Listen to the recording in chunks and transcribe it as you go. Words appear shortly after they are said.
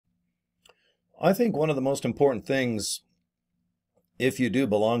I think one of the most important things, if you do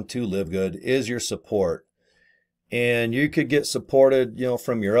belong to LiveGood, is your support. And you could get supported,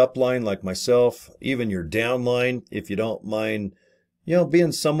 from your upline like myself, even your downline, if you don't mind,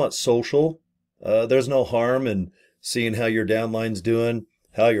 being somewhat social. There's no harm in seeing how your downline's doing,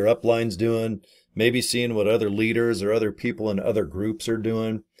 how your upline's doing, maybe seeing what other leaders or other people in other groups are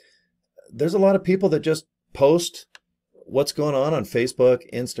doing. There's a lot of people that just post what's going on Facebook,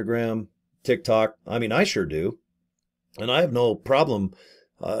 Instagram, TikTok. I mean, I sure do. And I have no problem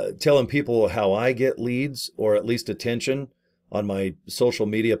telling people how I get leads or at least attention on my social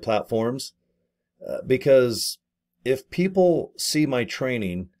media platforms. Because if people see my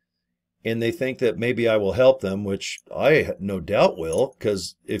training and they think that maybe I will help them, which I no doubt will,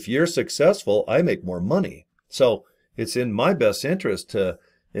 because if you're successful, I make more money. So it's in my best interest to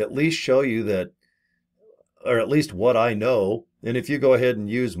at least show you that, or at least what I know. And if you go ahead and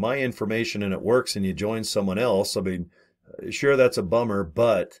use my information and it works and you join someone else, I mean, sure, that's a bummer,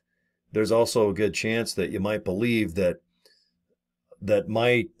 but there's also a good chance that you might believe that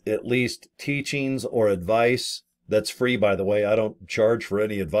my at least teachings or advice, that's free, by the way. I don't charge for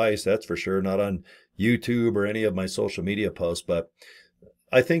any advice, that's for sure, not on YouTube or any of my social media posts. But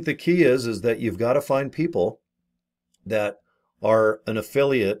I think the key is that you've got to find people that are an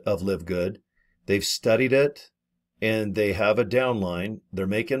affiliate of LiveGood. They've studied it and they have a downline. They're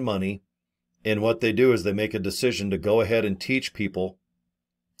making money. And what they do is they make a decision to go ahead and teach people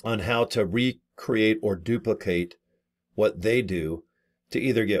on how to recreate or duplicate what they do to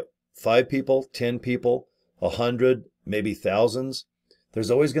either get 5 people, 10 people, 100, maybe thousands. There's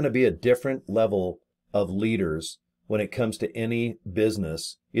always going to be a different level of leaders when it comes to any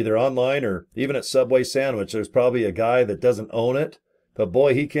business, either online or even at Subway Sandwich. There's probably a guy that doesn't own it, but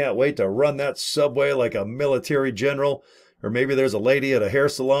boy, he can't wait to run that Subway like a military general. Or maybe there's a lady at a hair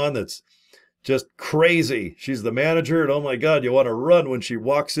salon that's just crazy. She's the manager, and oh my God, you want to run when she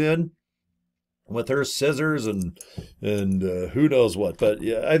walks in with her scissors and who knows what. But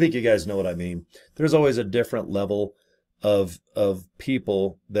yeah, I think you guys know what I mean. There's always a different level of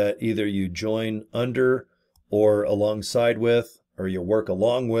people that either you join under or alongside with, or you work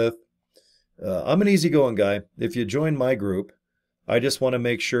along with. I'm an easygoing guy. If you join my group, I just want to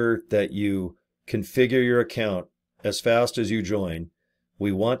make sure that you configure your account as fast as you join.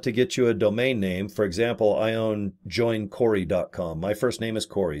 We want to get you a domain name. For example, I own joincory.com. My first name is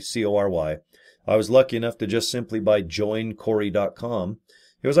Cory, C-O-R-Y. I was lucky enough to just simply buy joincory.com.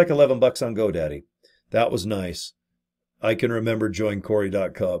 It was like $11 on GoDaddy. That was nice. I can remember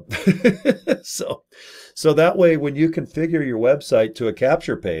joincory.com. So that way, when you configure your website to a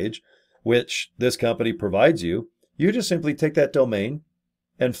capture page, which this company provides you, you just simply take that domain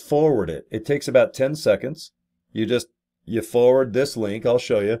and forward it. It takes about 10 seconds. You forward this link. I'll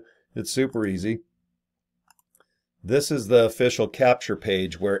show you. It's super easy. This is the official capture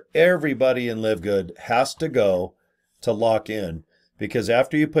page where everybody in LiveGood has to go to lock in. Because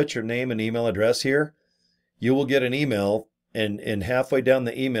after you put your name and email address here, you will get an email, and halfway down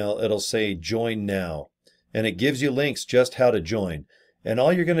the email, it'll say join now. And it gives you links just how to join. And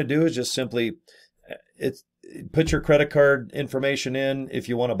all you're going to do is just simply put your credit card information in if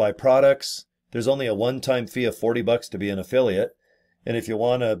you want to buy products. There's only a one-time fee of $40 to be an affiliate. And if you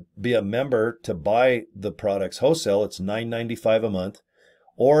want to be a member to buy the products wholesale, it's $9.95 a month.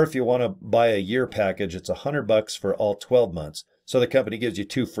 Or if you want to buy a year package, it's $100 for all 12 months. So the company gives you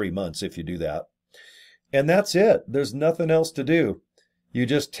 2 free months if you do that. And that's it. There's nothing else to do. You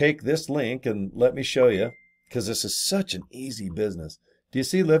just take this link and let me show you, because this is such an easy business. Do you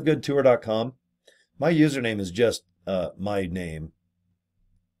see livegoodtour.com? My username is just my name.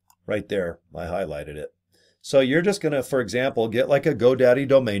 Right there, I highlighted it. So you're just going to, for example, get like a GoDaddy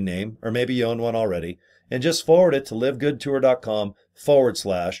domain name, or maybe you own one already, and just forward it to livegoodtour.com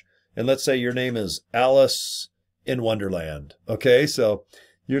 /, and let's say your name is Alice in Wonderland. Okay, so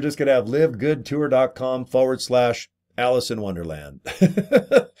you're just going to have livegoodtour.com / Alice in Wonderland.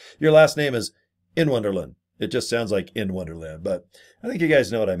 Your last name is in Wonderland. It just sounds like in Wonderland, but I think you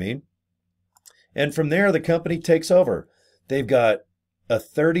guys know what I mean. And from there, the company takes over. They've got a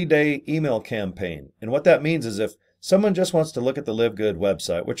 30-day email campaign. And what that means is if someone just wants to look at the LiveGood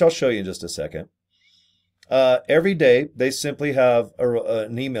website, which I'll show you in just a second, every day they simply have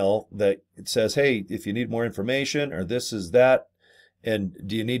an email that it says, hey, if you need more information, or this is that, and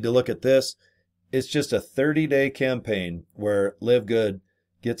do you need to look at this? It's just a 30-day campaign where LiveGood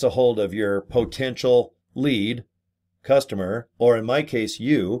gets a hold of your potential lead customer, or in my case,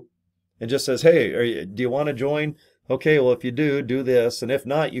 you, and just says, hey, do you want to join? Okay, well, if you do this. And if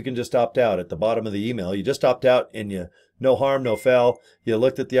not, you can just opt out at the bottom of the email. You just opt out and you no harm, no foul. You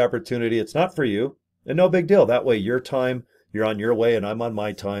looked at the opportunity. It's not for you, and no big deal. That way, your time, you're on your way, and I'm on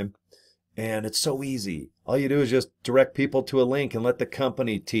my time. And it's so easy. All you do is just direct people to a link and let the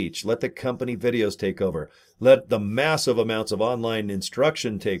company teach. Let the company videos take over. Let the massive amounts of online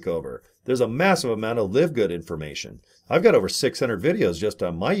instruction take over. There's a massive amount of LiveGood information. I've got over 600 videos just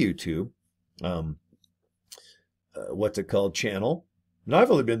on my YouTube, what's it called, channel. And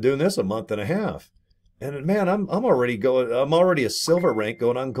I've only been doing this a month and a half. And man, I'm already a silver rank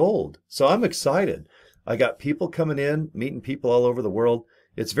going on gold. So I'm excited. I got people coming in, meeting people all over the world.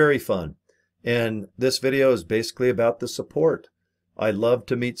 It's very fun. And this video is basically about the support. I'd love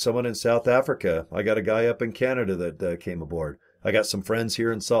to meet someone in South Africa. I got a guy up in Canada that came aboard. I got some friends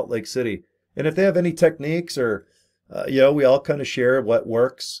here in Salt Lake City. And if they have any techniques or, we all kind of share what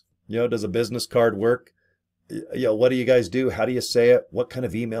works. Does a business card work? What do you guys do? How do you say it? What kind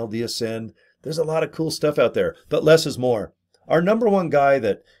of email do you send? There's a lot of cool stuff out there, but less is more. Our number one guy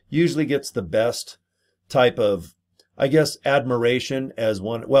that usually gets the best type of, I guess, admiration as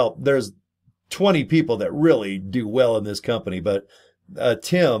one, well, there's 20 people that really do well in this company, but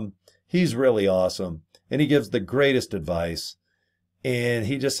Tim, he's really awesome, and he gives the greatest advice, and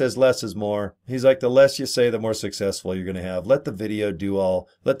he just says less is more. He's like, the less you say, the more successful you're going to have. Let the videos do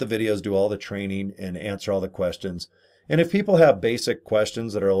all the training and answer all the questions. And if people have basic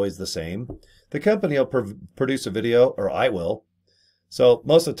questions that are always the same, the company will produce a video, or I will. So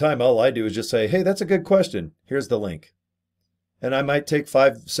most of the time, all I do is just say, hey, that's a good question. Here's the link. And I might take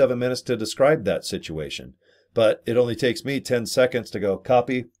 5-7 minutes to describe that situation, but it only takes me 10 seconds to go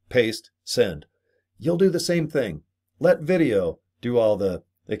copy, paste, send. You'll do the same thing. Let video do all the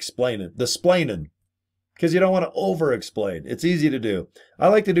explaining, the splaining, because you don't want to over-explain. It's easy to do. I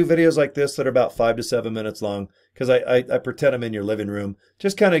like to do videos like this that are about 5 to 7 minutes long, because I pretend I'm in your living room,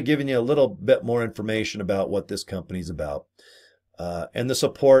 just kind of giving you a little bit more information about what this company's about. And the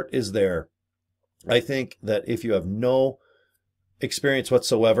support is there. I think that if you have no experience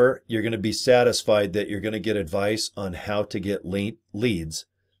whatsoever, you're going to be satisfied that you're going to get advice on how to get leads.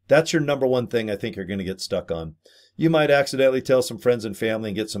 That's your number one thing I think you're going to get stuck on. You might accidentally tell some friends and family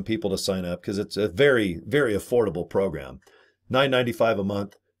and get some people to sign up because it's a very, very affordable program. $9.95 a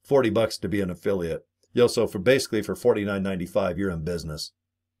month, $40 to be an affiliate. So for $49.95, you're in business.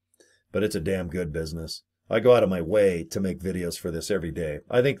 But it's a damn good business. I go out of my way to make videos for this every day.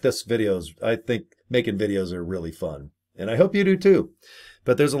 I think making videos are really fun. And I hope you do too.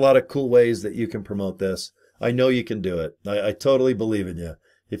 But there's a lot of cool ways that you can promote this. I know you can do it. I totally believe in you.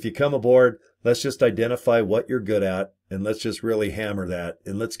 If you come aboard, let's just identify what you're good at, and let's just really hammer that.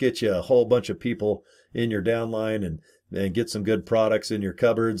 And let's get you a whole bunch of people in your downline and get some good products in your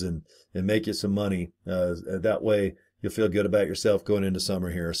cupboards and make you some money. That way you'll feel good about yourself going into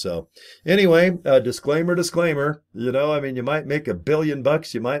summer here. So anyway, disclaimer. You might make $1 billion,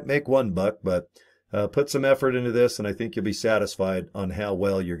 you might make $1, but put some effort into this, and I think you'll be satisfied on how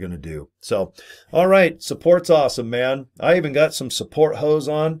well you're going to do. So, all right, support's awesome, man. I even got some support hose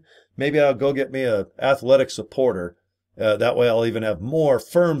on. Maybe I'll go get me an athletic supporter. That way I'll even have more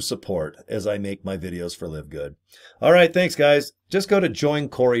firm support as I make my videos for LiveGood. All right, thanks, guys. Just go to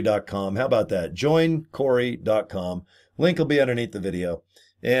joincorey.com. How about that? Joincorey.com. Link will be underneath the video.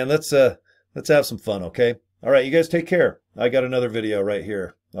 And let's have some fun, okay? All right, you guys take care. I got another video right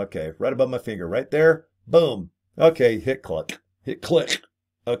here. Okay, right above my finger, right there. Boom. Okay, hit click.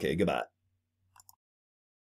 Okay, goodbye.